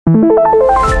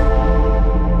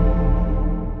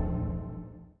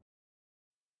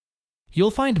You'll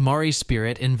find Mari's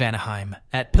spirit in Vanaheim,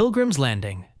 at Pilgrim's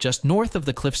Landing, just north of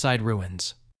the Cliffside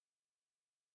Ruins.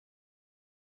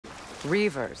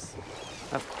 Reavers,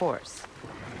 of course.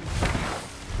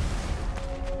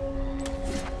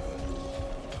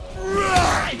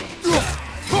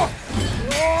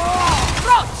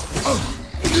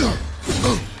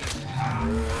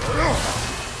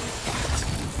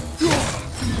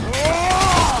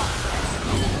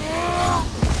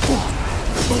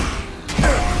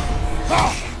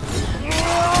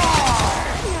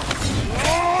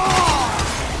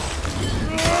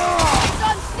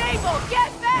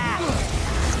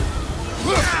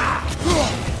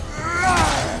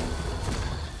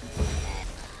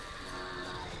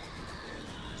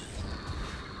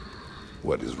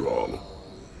 What is wrong?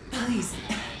 Please,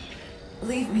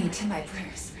 leave me to my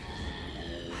prayers.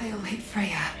 I await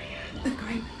Freya, the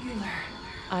great healer.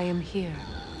 I am here.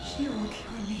 She will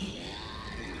cure me.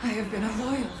 I have been a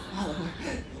loyal follower.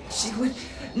 She would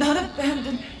not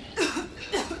abandon...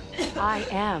 I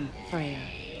am Freya.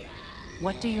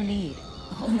 What do you need?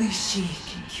 Only she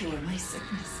can cure my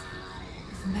sickness.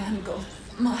 With mangold,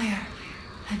 mire,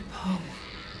 and poe.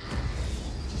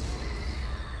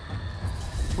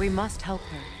 We must help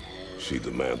her. She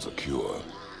demands a cure.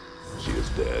 She is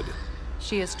dead.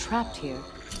 She is trapped here,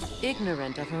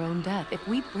 ignorant of her own death. If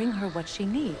we bring her what she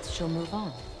needs, she'll move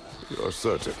on. You're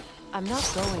certain? I'm not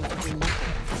going to do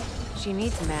nothing. She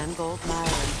needs mangold, mire,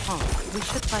 and pomp. We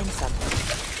should find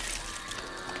something.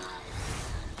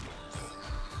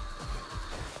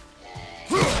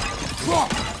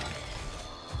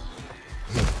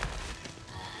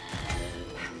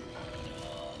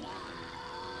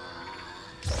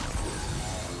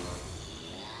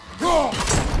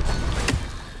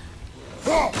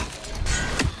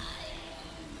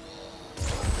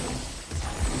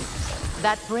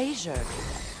 That brazier.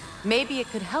 Maybe it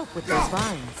could help with those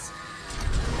vines.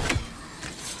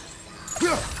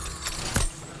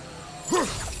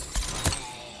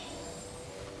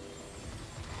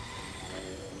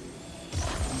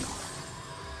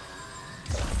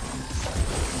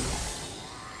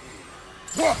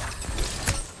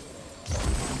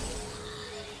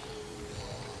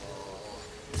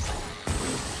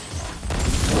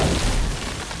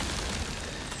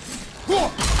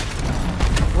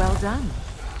 Well done.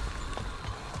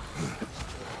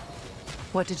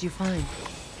 What did you find?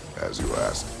 As you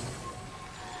asked.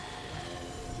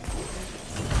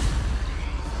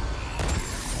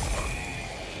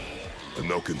 The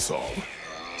Noken song.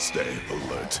 Stay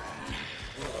alert.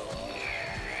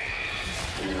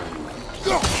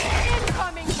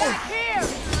 Incoming back here!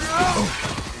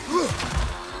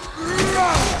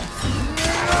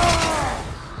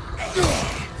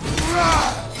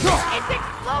 It's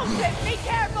explosive! Be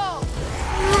careful!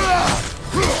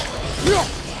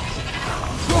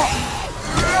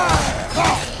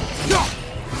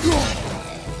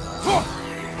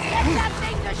 Get that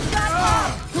thing to shut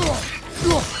up!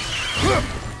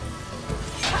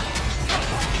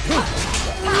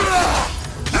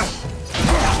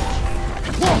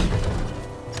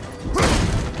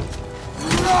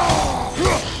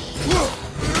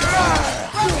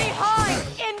 From behind!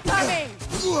 Incoming!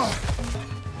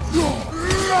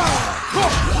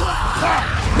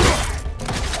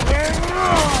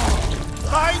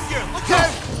 Behind you! Look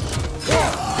out!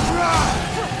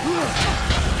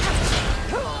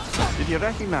 Did you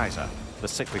recognize her? The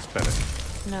sickly spirit?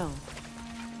 No.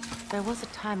 There was a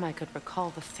time I could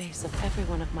recall the face of every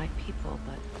one of my people,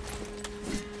 but...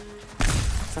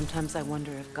 sometimes I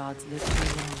wonder if gods live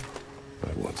too long.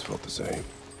 I once felt the same.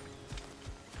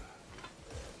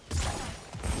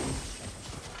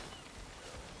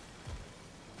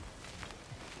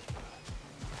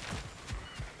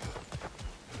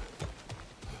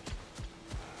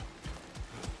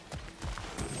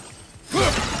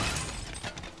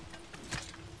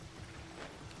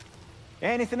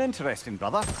 Anything interesting,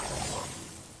 brother?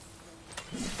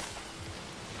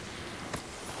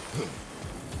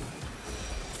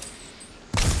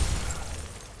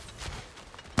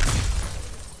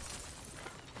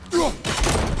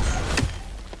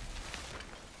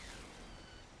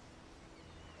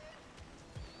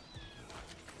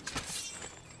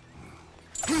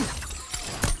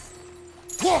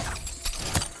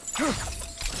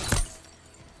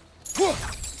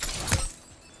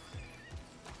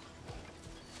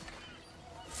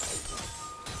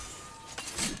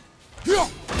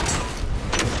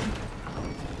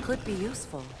 Could be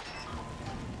useful.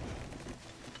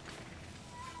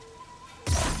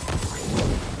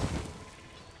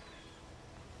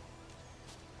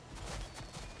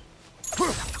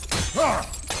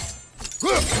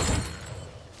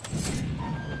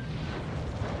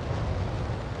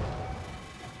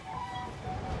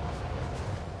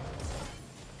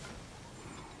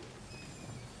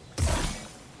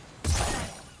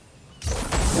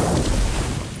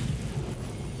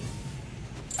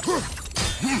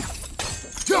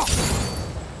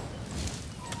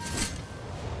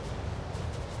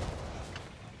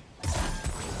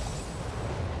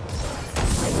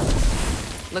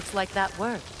 Looks like that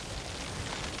worked.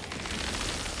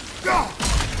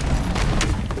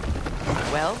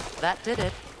 Well, that did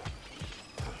it.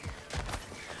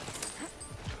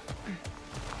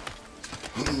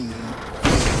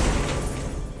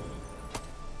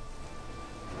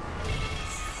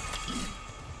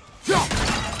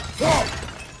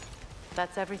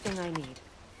 That's everything I need.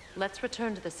 Let's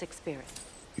return to the Sixth Spirit.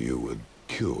 You would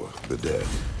cure the dead.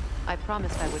 I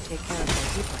promised I would take care of my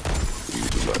people. You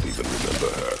do not even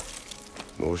remember her.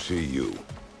 Nor she you.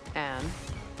 And?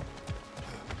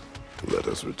 Let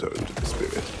us return to the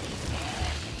spirit.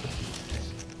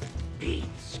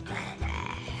 It's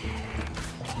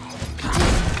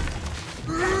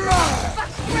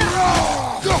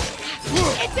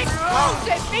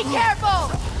explosive! Be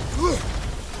careful!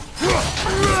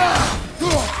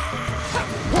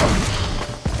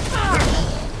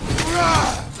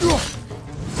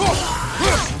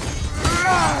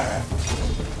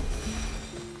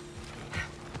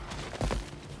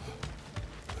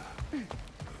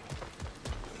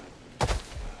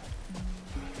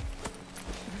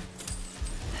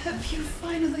 Have you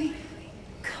finally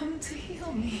come to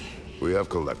heal me? We have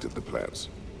collected the plants.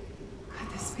 Could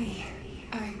this be?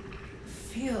 I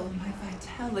feel my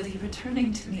vitality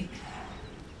returning to me.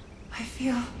 I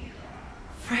feel...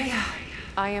 Freya.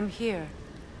 I am here.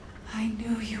 I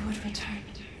knew you would return.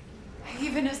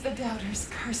 Even as the doubters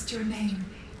cursed your name.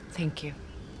 Thank you.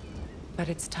 But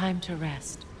it's time to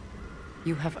rest.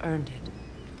 You have earned it.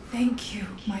 Thank you,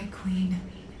 my queen.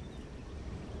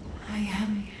 I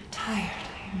am tired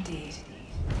indeed.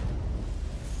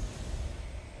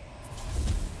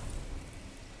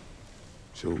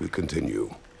 Shall we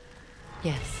continue?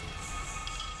 Yes.